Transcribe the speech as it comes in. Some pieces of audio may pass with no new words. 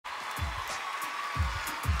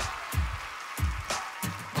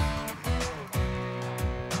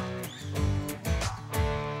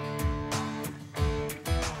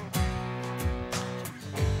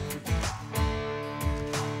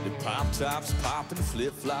tops popping,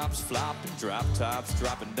 flip-flops flopping, drop tops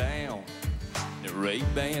dropping down. The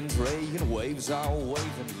Ray-Bans raying, waves all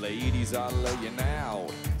waving, ladies are laying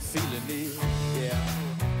out, feeling it, yeah.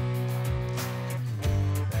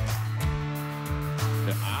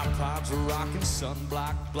 The iPods are rocking,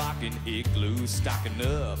 sunblock blocking, igloo stocking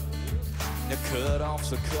up. The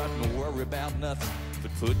cut-offs are cutting, don't worry about nothing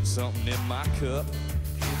but putting something in my cup.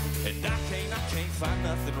 And I can't find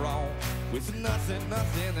nothing wrong with nothing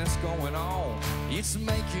that's going on. It's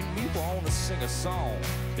making me want to sing a song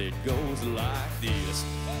that goes like this.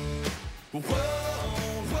 Whoa,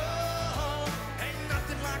 whoa, ain't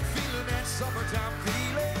nothing like feeling that summertime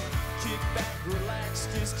feeling. Kick back, relax,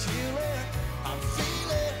 just chillin'. I'm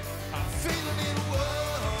feeling it.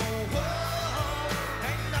 Whoa, whoa,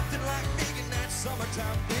 ain't nothing like digging that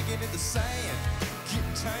summertime, digging in the sand,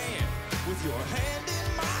 getting tan with your hand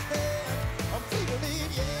in my hand. I'm feeling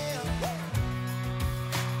it, yeah.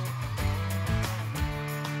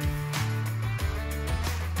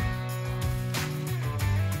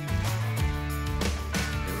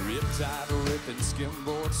 Riptide ripping,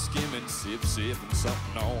 skimboard skimming, sipping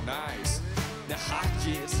something on ice. The hot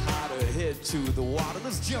gets hotter, head to the water,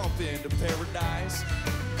 let's jump into paradise.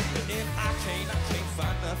 And I can't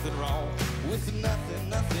find nothing wrong with nothing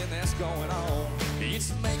that's going on.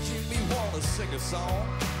 It's making me want to sing a song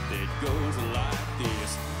that goes like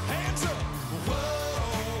this. Hands up! Whoa,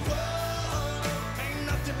 whoa, ain't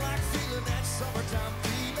nothing like feeling that summertime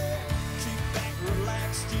feeling. Keep back,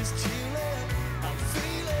 relax, just chillin'. I'm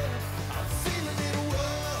feeling it.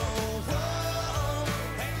 Whoa, whoa,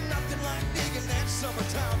 ain't nothing like digging that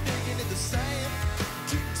summertime, digging in the sand,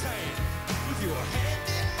 getting tan with your hand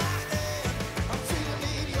in my hand. I'm feeling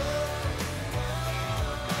it, yeah.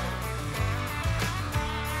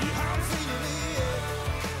 Yeah, I'm feeling it.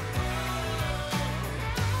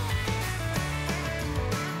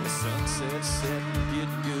 The sunset's setting,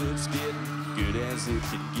 getting good, it's getting good as it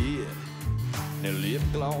can get. Now lip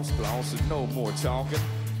gloss and no more talking.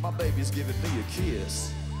 My baby's giving me a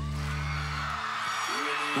kiss.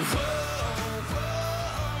 Whoa,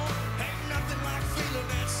 whoa, ain't nothing like feeling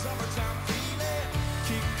that summertime feeling.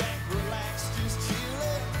 Kick back, relax, just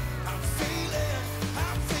chillin'. I'm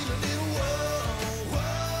feeling it. Whoa,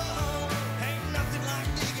 whoa, ain't nothing like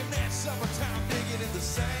digging that summertime, digging in the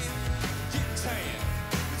sand, getting tan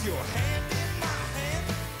with your hand in my hand.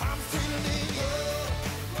 I'm feeling it, yeah.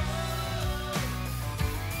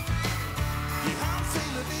 Yeah, I'm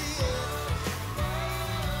feeling it, yeah.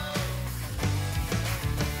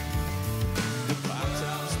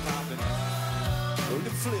 The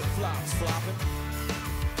flip-flops flopping.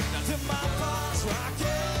 Now to my bars rock